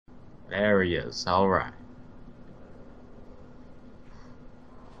There he is. All right.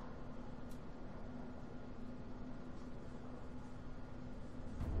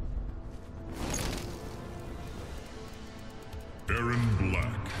 Aaron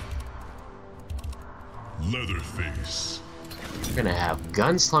Black. Leatherface. We're gonna have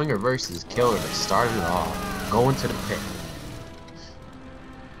Gunslinger versus Killer to start it off. Going to the pit.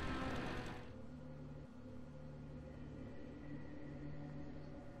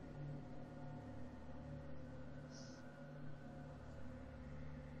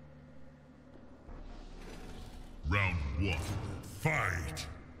 Round 1. Fight!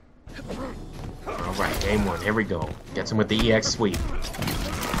 Alright, game one. Here we go. Gets him with the EX sweep.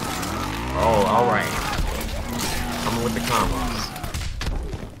 Oh, alright. Coming with the combos.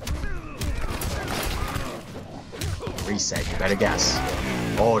 Reset, you better guess.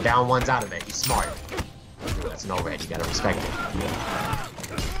 Oh, down one's out of it. He's smart. That's an overhead. You gotta respect it.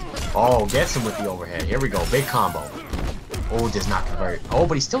 Oh, gets him with the overhead. Here we go. Big combo. Oh, does not convert. Oh,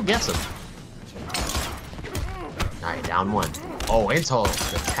 but he still gets him. Alright, down one. Oh, into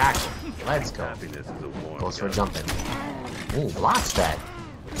the tackle. Let's go. Goes for a jump in. Ooh, blocks that.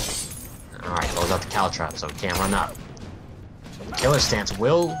 Alright, goes out the Caltrap, so he can't run up. The killer stance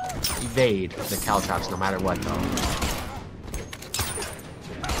will evade the Caltraps no matter what, though.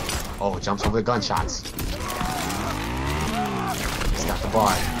 Oh, jumps over the gunshots. He's got the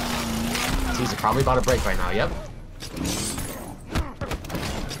bar. Tiza probably about to break right now, yep.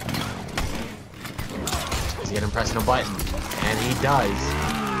 Does he get him pressing a button? And he does.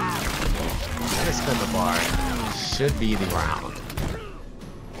 Gonna spin the bar. Should be the round.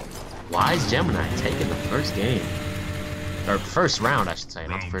 WiZEGEMiNi taking the first game. Or first round, I should say,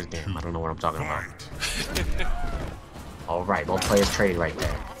 not the first game. I don't know what I'm talking about. Alright, both players trade right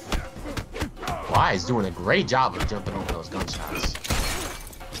there. Wiz doing a great job of jumping over those gunshots.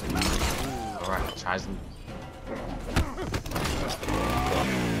 Alright, tries to...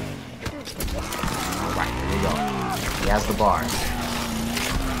 Alright, here we go. He has the bar.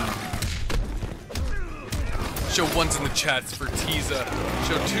 Show ones in the chats for Tiza.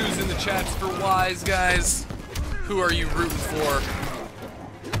 Show twos in the chats for Wiz, guys. Who are you rooting for?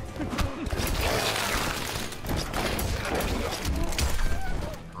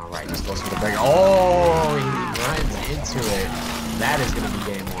 Alright, just goes for the break. Oh, he runs into it. That is going to be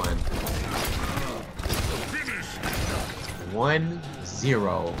game one.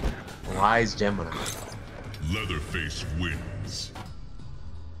 1-0. WiZEGEMiNi. Leatherface wins.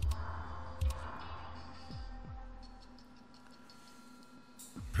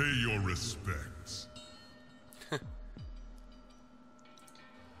 Pay your respects.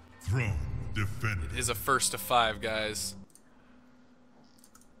 Throne defended. It is a first to 5, guys.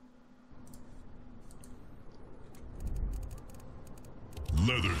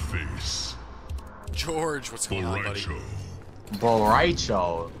 Leatherface. George, what's going on, buddy?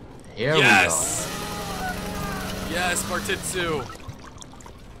 Boraicho. Here we go. Yes, Bartitsu.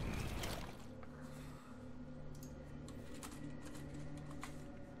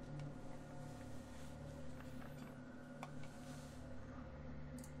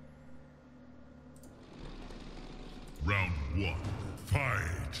 Round 1. Fight.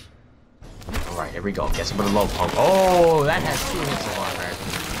 Alright, here we go. Gets him with a low poke. Oh, that has 2 hits of armor.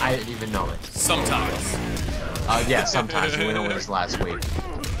 I didn't even know it. Sometimes. Yeah, sometimes. We went over this last week.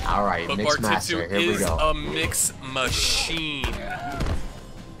 Alright, But mix Bartitsu master. Here we is go. a mix machine. Catch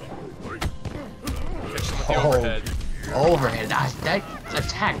him with the overhead. Overhead. That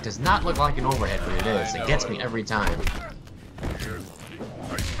attack does not look like an overhead, but it is. It gets me every time.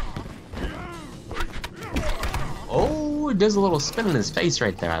 Oh, it does a little spin in his face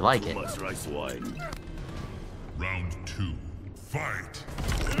right there. I like it. Round 2. Fight.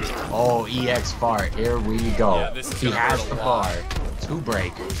 Oh, EX bar. Here we go. Yeah, this is he gonna has hurt a the lot. bar. 2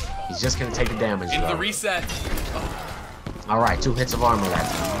 break. He's just gonna take the damage. Into though. the reset. Alright, 2 hits of armor that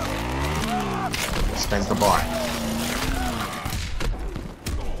time. Spends the bar.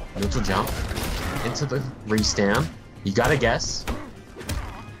 Neutral jump. Into the restand. You gotta guess.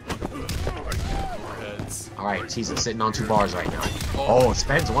 Overheads. Alright, Tiza sitting on 2 bars right now. Oh,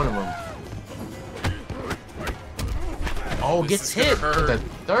 spends one of them. Oh, This gets is gonna hit hurt. with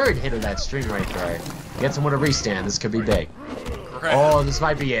the 3rd hit of that string right there. Gets him with a restand. This could be big. Correct. Oh, this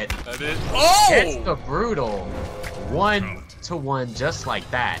might be it. That is. Gets Oh! the brutal 1-1 just like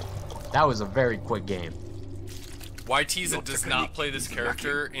that. That was a very quick game. Why Tiza does not play this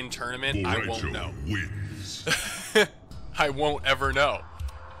character in tournament, I won't Boraicho know. wins. I won't ever know.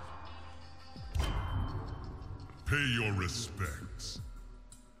 Pay your respects.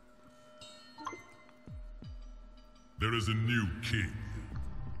 There is a new king.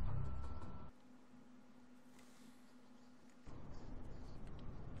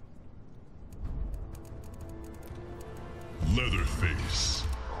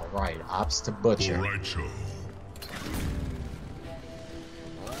 Right, ops to butcher. Borracho.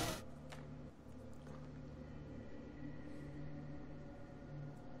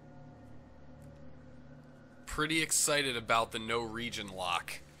 Pretty excited about the no region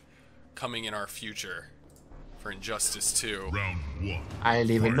lock coming in our future for Injustice 2. Round 1. I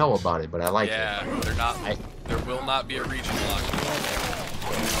didn't even know about it, but I like it. Yeah, there will not be a region lock.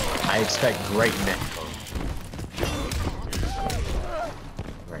 I expect great net code.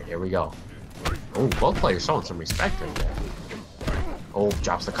 Right, here we go. Oh, both players showing some respect right there. Oh,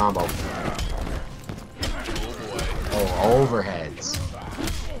 drops the combo. Oh, overheads.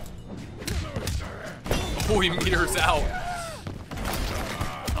 Oh, he meters out.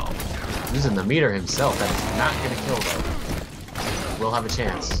 Using the meter himself, that is not going to kill though. We'll have a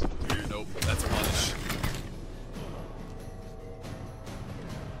chance. Nope, that's punish.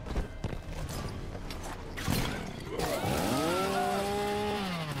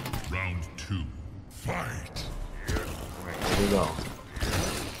 Round 2. Fight. Alright, here we go.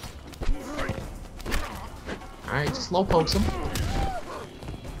 Alright, just low pokes him.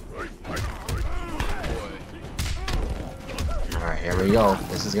 Alright, here we go.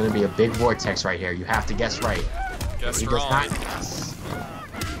 This is going to be a big vortex right here. You have to guess right. Guess He wrong. does not guess.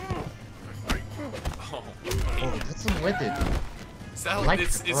 Oh, Oh, that's him with it. is that, like it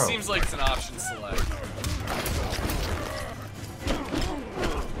the throw. seems like it's an option select.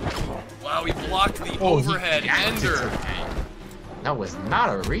 Wow, he blocked the Oh, he overhead yanked it ender. to the head. That was not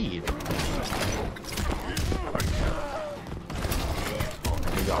a read. Oh,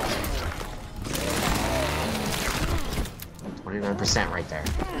 there we go. 29% right there.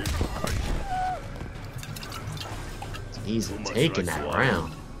 He's taking that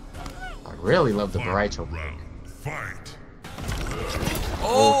round. I really love the Borracho. Round. Fight.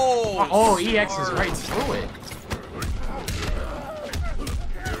 Oh! Oh, EX is smart. right through it.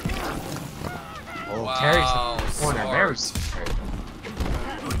 Oh, Wow, carries the corner. smart. Very smart.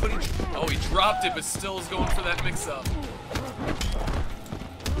 Oh, he dropped it, but still is going for that mix-up.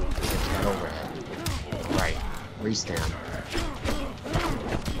 That overhead. Right. Restand.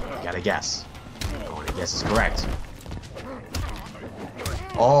 Gotta guess. Going to guess is correct.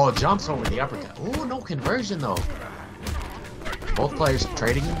 Oh, jumps over the uppercut. Oh, no conversion though. Both players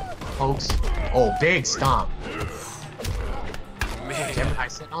trading pokes. Oh, big stomp. Man. Gemini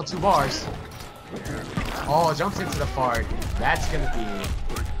sitting on 2 bars. Oh, jumps into the fart. That's gonna be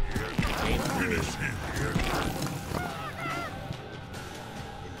game 3.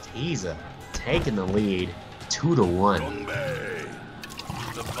 And Tiza taking the lead 2-1.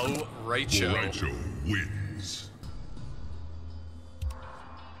 The Borracho. Borracho wins.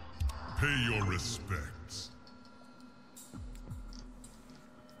 Pay your respects.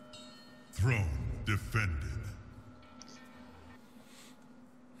 Throne defended.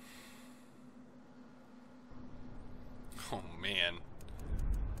 Oh, man.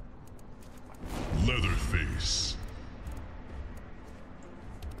 Leatherface.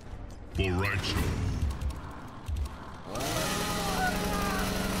 Borracho.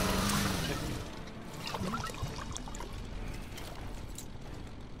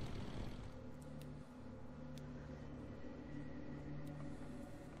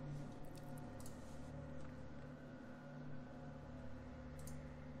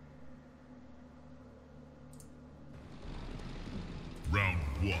 Round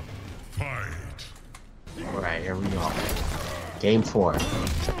 1. Fight. Alright, here we go. Game 4.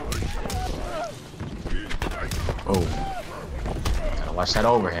 Oh. Gotta watch that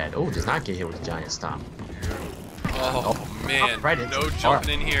overhead. Oh, does not get hit with a giant stomp. Oh, man. right into No the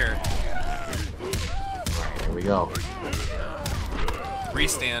jumping in here. Here we go.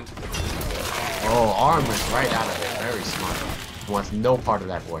 Restand. Oh, arm went right out of it. Very smart. Wants no part of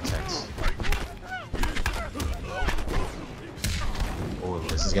that vortex. Oh,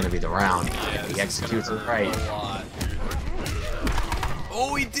 this is gonna be the round. Yeah, If this he is executes it gonna hurt right. a lot.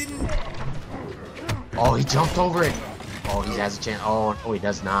 Oh, he didn't. Oh, he jumped over it. Oh, he has a chance. Oh, no, he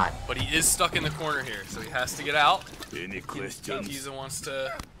does not. But he is stuck in the corner here, so he has to get out. Any questions? Tiza wants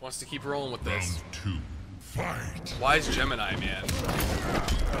to keep rolling with this. Round 2. Fight. WiZEGEMiNi, man.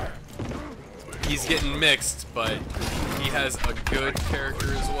 He's getting mixed, but he has a good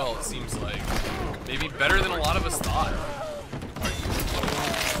character as well, it seems like. Maybe better than a lot of us thought.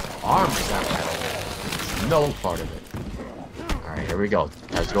 Arm is not that over. No part of it. Alright, here we go.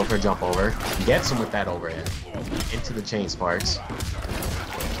 Tries to go for a jump over. Gets him with that overhead. Into the chain sparks.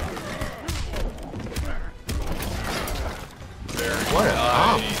 What a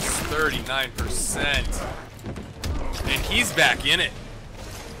comp. Nice, 39%. And he's back in it.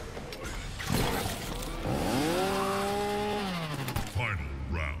 Final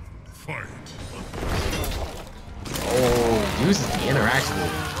round. Fight. Oh, uses the interaction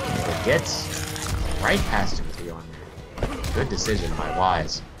move. It gets right past him to on there. Good decision by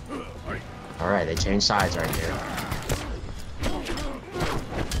Wise. Alright, they changed sides right here.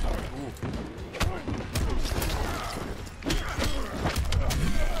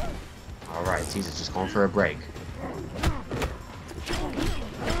 Alright, Tiza's just going for a break.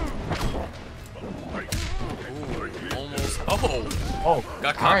 Ooh, almost. Oh!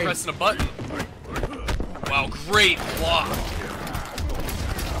 Got caught right. pressing a button. Wow, great block.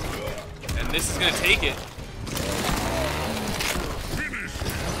 And this is going to take it.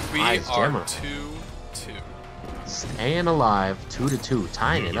 We Nice, are Gemma. 2-2. Staying alive, 2-2,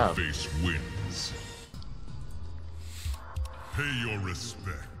 tying it up. Leatherface wins. Pay your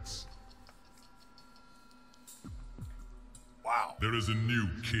respects. Wow. There is a new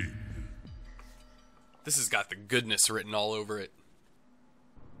king. This has got the goodness written all over it.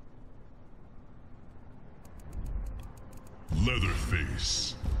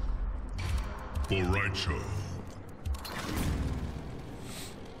 Leatherface. Boraicho.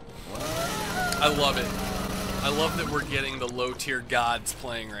 I love it. I love that we're getting the low-tier gods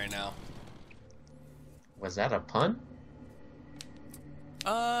playing right now. Was that a pun?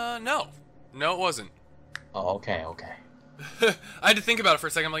 No. No, it wasn't. Oh, okay. I had to think about it for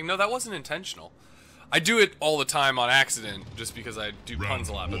a second. I'm like, no, that wasn't intentional. I do it all the time on accident, just because I do puns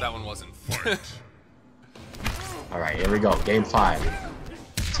a lot, but that one wasn't. Alright, here we go. Game 5.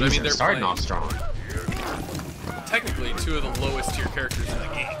 I mean, they're starting playing- off strong. Technically, two of the lowest tier characters in the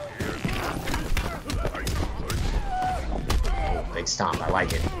game. Oh, big stomp. I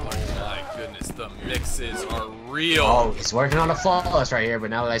like it. Oh my goodness, the mixes are real. Oh, he's working on a flawless right here, but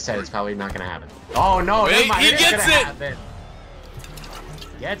now that I said it's probably not going to happen. Oh, no. Wait, never mind, he it is gets gonna it! happen.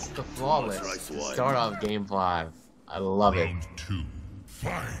 Gets the flawless to start off Game 5. I love it. Round 2.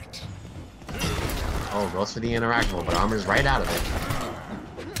 Fight. Oh, goes for the interactable, but armor's right out of it.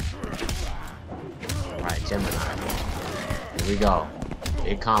 Alright, Gemini. Here we go.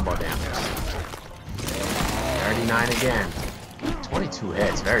 Big combo damage. 39 again. 22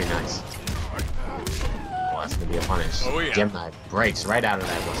 hits. Very nice. Oh, that's going to be a punish. Oh, yeah. Gemini breaks right out of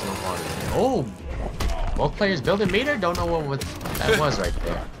that. What's no part of it. Oh! Both players building meter? Don't know what that was right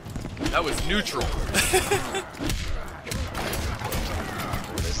there. That was neutral.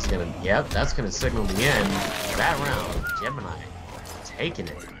 This is going to... Yep, that's going to signal the end. That round, Gemini taking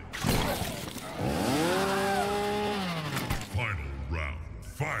it. Final round.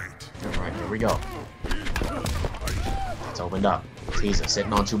 Fight. Alright, here we go. It's opened up. Tiza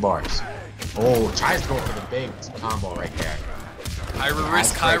sitting on 2 bars. Oh, tries to go for the big combo right there. High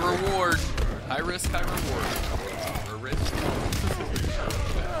risk, high reward. High risk, high reward. Or risk.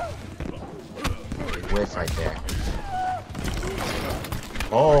 Big whiff right there.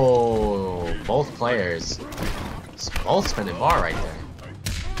 Oh, both players. Both spinning bar right there.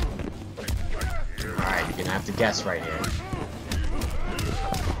 Alright, you're gonna have to guess right here.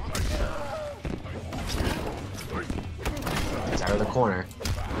 Gets out of the corner.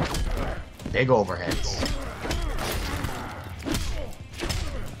 Big overheads.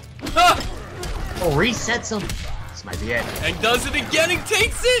 Ha! Oh, resets him. This might be it. And does it again and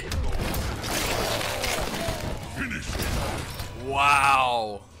takes it!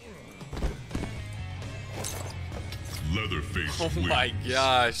 Wow. Leatherface Oh wins. my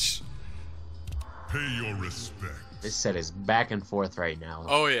gosh. Pay your respect. This set is back and forth right now.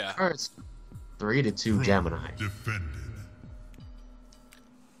 Oh yeah. First, 3-2 Gemini. Defended.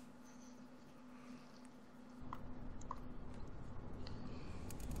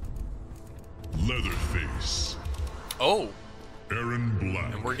 Leatherface. Oh, Aaron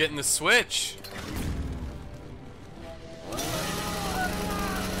Black. and we're getting the switch.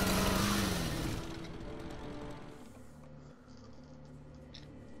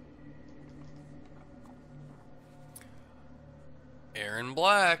 Aaron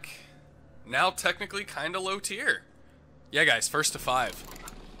Black. Now technically kind of low tier. Yeah, guys, first to 5.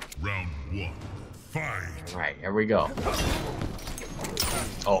 Round 1. Fight. Alright, here we go.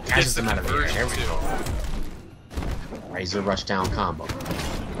 Oh, Gets catches the him out of the air. Here we conversion, go. Razor rushdown combo.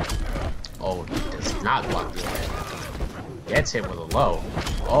 Oh, does not block the head. Gets hit with a low.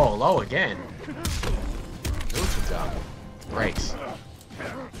 Oh, low again. Neutral up. Breaks.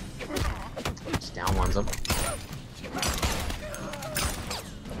 Just down ones him.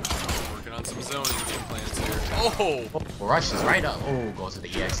 Working on some zoning game plans here. Oh! Oh, rushes right up. Oh, goes to the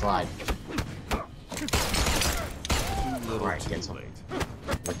EX slide. Alright, gets him.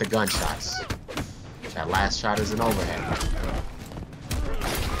 With the gunshots. That last shot is an overhead.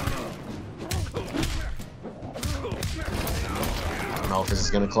 know if this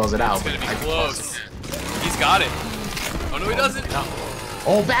is gonna close it out. It's gonna be close. He's got it. Oh no, he doesn't. No.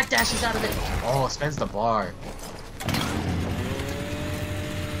 Oh, backdashes out of it. Oh, spends the bar.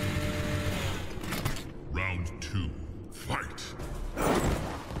 Round 2, fight.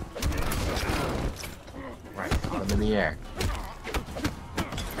 Right, caught him in the air.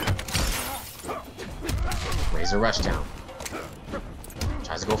 Raise a rush down.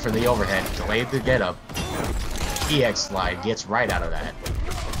 Tries to go for the overhead. Delayed the get up. EX slide gets right out of that.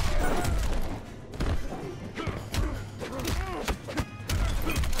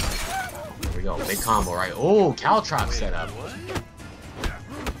 There we go. Big combo, right? Oh, Caltrop set up.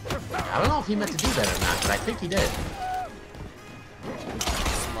 I don't know if he meant to do that or not, but I think he did.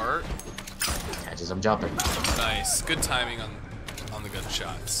 Smart. Catches him jumping. Nice. Good timing on the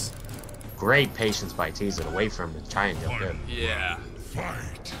gunshots. Great patience by Tiza to wait for him to try and deal good. Yeah.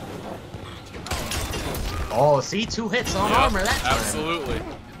 Fight. Oh, see? 2 hits on armor that time. Absolutely.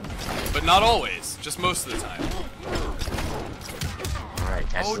 But not always. Just most of the time. Alright,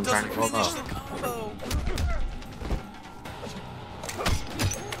 catches him trying doesn't to pull finish up. the combo.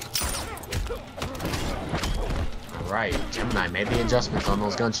 Alright, Gemini made the adjustments on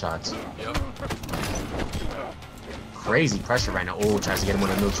those gunshots. Yep. Crazy pressure right now. Oh, tries to get him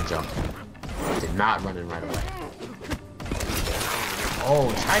with a neutral jump. Did not run in right away.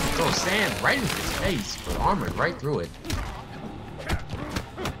 Oh, tried to throw sand right in his face, but armored right through it.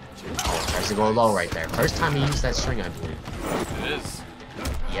 Oh, tries to go low right there. First time he used that string, I believe. It is.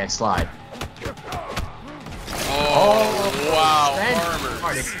 EX slide. Oh, wow. Hard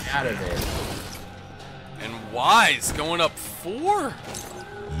Armor. to get out of it. And Wise going up 4.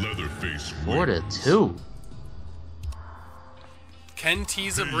 Leatherface 4-2. Can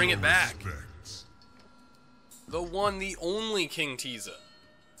Tiza bring it back? The one, the only King Tiza.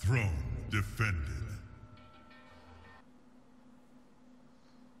 Throne defended.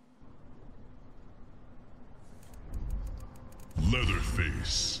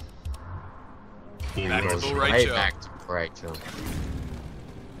 Leatherface. Back to Goes Bull right Raicho. back to Raicho.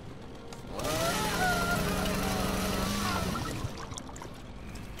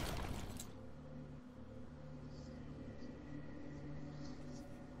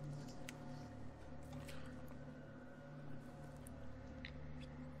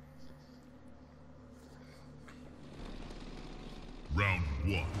 Round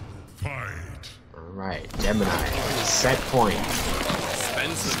 1, fight. Alright, Gemini. Set point.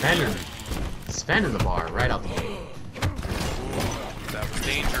 Spending the bar right out the gate. That was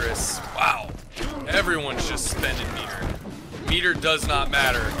dangerous. Wow. Everyone's just spending meter. Meter does not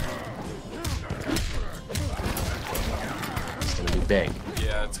matter. It's gonna be big.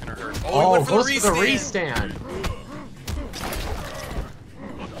 Yeah, it's gonna hurt. Oh, he went for goes the for the restand.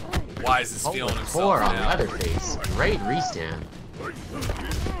 Wise is feeling himself 4 on now. Leatherface. Great restand.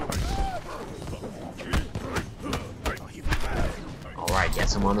 Alright,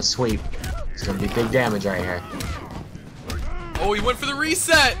 gets him on the sweep. It's gonna be big damage right here. Oh, he went for the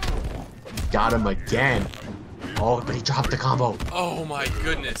reset. Got him again. Oh, but he dropped the combo. Oh my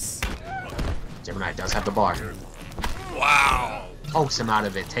goodness. Gemini does have the bar. Wow. Pokes him out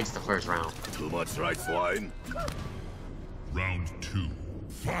of it, takes the first round. Too much right swine? Round 2,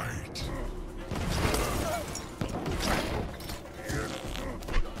 fight.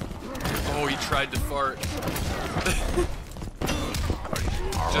 Oh, he tried to fart.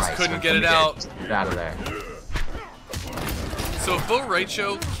 All Just right, couldn't so get it out. Get out of there. So if Bo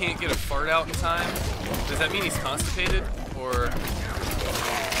Raicho can't get a fart out in time, does that mean he's constipated? Or...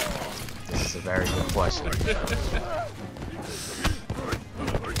 This is a very good question.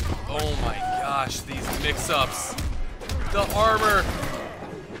 Oh my gosh, these mix-ups. The armor.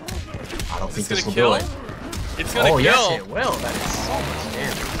 I don't think Is this will kill? do it. It's gonna Oh, kill. yes, it will. That is so much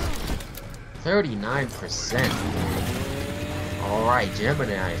damage. 39%. All right,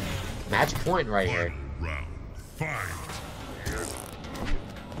 Gemini. Match point right here. Round, fight.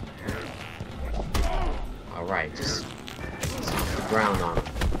 All right, just off the ground on him.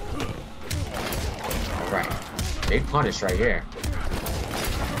 All right, big punish right here.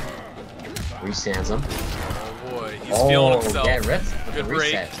 Restands him. Oh boy, he's feeling himself. Yeah, Good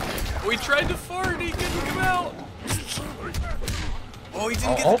break. reset. Oh, he tried to fart, he couldn't come out. Oh, he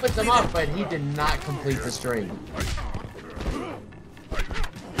didn't get Opens him up, but he did not complete the string.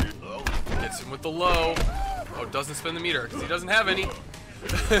 Gets him with the low. Oh, doesn't spend the meter, because he doesn't have any.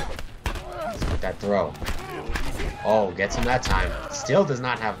 With that throw. Oh, gets him that time. Still does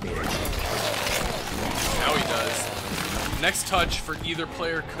not have meter. Now he does. Next touch for either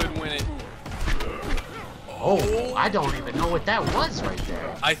player could win it. Oh, I don't even know what that was right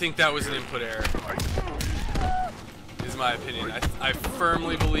there. I think that was an input error. Is my opinion. I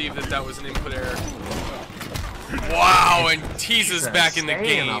firmly believe that was an input error. Wow, and Tiza's back in the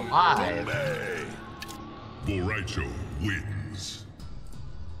game. Borracho wins.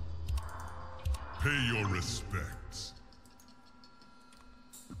 Pay your respects.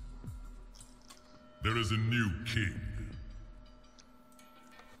 There is a new king.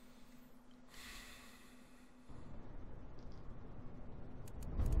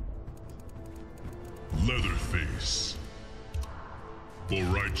 Leatherface.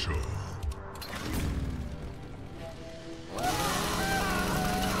 Borracho.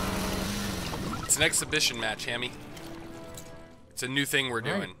 It's an exhibition match, Hammy. It's a new thing we're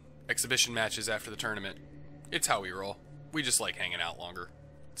doing. Right. Exhibition matches after the tournament. It's how we roll. We just like hanging out longer.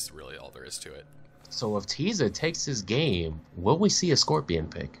 It's really all there is to it. So if Tiza takes his game, will we see a Scorpion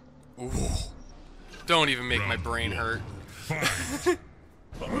pick? Ooh. Don't even make my brain hurt.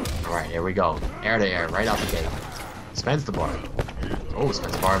 Alright, here we go. Air to air, right out the gate. Spends the bar. Oh,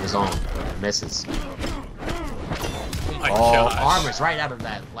 spends the bar of his own. Misses. Oh my gosh. Armor's right out of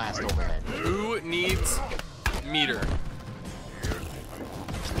that last overhead. Who needs meter?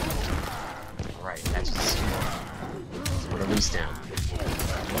 Alright, that's just what a release down.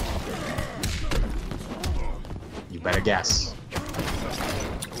 You better guess.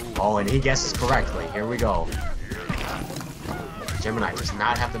 Oh, and he guesses correctly. Here we go. Gemini does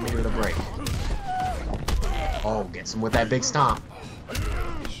not have the meter to break. Oh, gets him with that big stomp.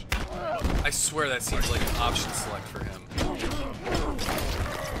 I swear that seems like an option select for him.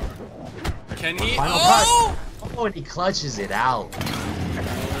 Can he? Oh! Oh, and he clutches it out.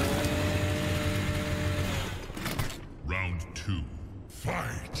 Round 2.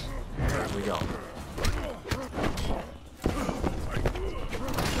 Fight. Here we go.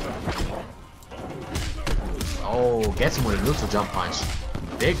 Oh, gets him with a neutral jump punch.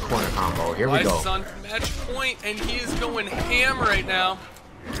 Big corner combo. Here we go. Son match point, and he is going ham right now.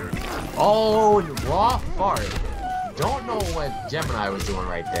 Oh, raw fart. Don't know what Gemini was doing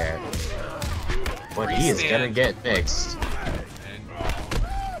right there. But he is gonna get fixed.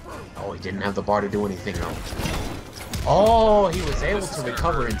 Oh, he didn't have the bar to do anything though. Oh, he was able to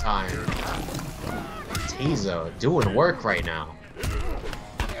recover in time. Tiza doing work right now.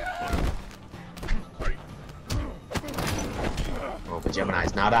 Oh, but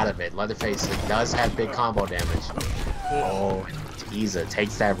Gemini's not out of it. Leatherface does have big combo damage. Oh, and Tiza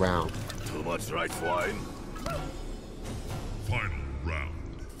takes that round. Too much right wine. Final round.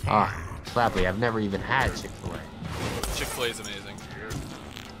 Flappy, I've never even had Chick-fil-A. Chick-fil-A is amazing.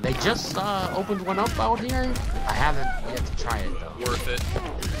 They just opened one up out here. I haven't yet to try it though. Worth it.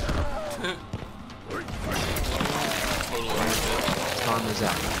 Totally worth it. Karma's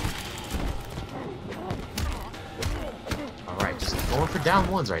out. Alright, just going for down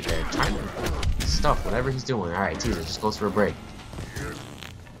ones right there. Trying to stuff whatever he's doing. Alright, Tiza just goes for a break.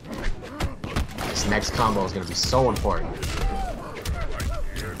 This next combo is going to be so important.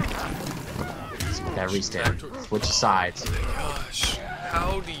 That restand. Switch sides. Gosh,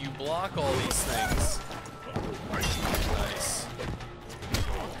 how do you block all these things? Nice.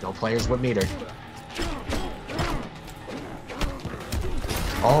 No players with meter.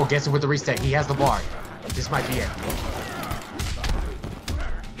 Oh, gets it with the reset. He has the bar. This might be it.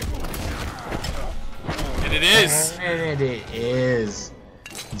 And it is. And it is.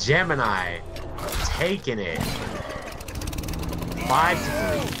 Gemini taking it.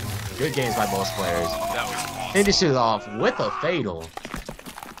 5-3. Good games by both players. That was awesome. Finishes off with a fatal.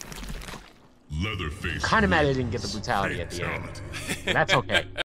 Leatherface. Kind of mad I didn't get the brutality at the end. That's okay.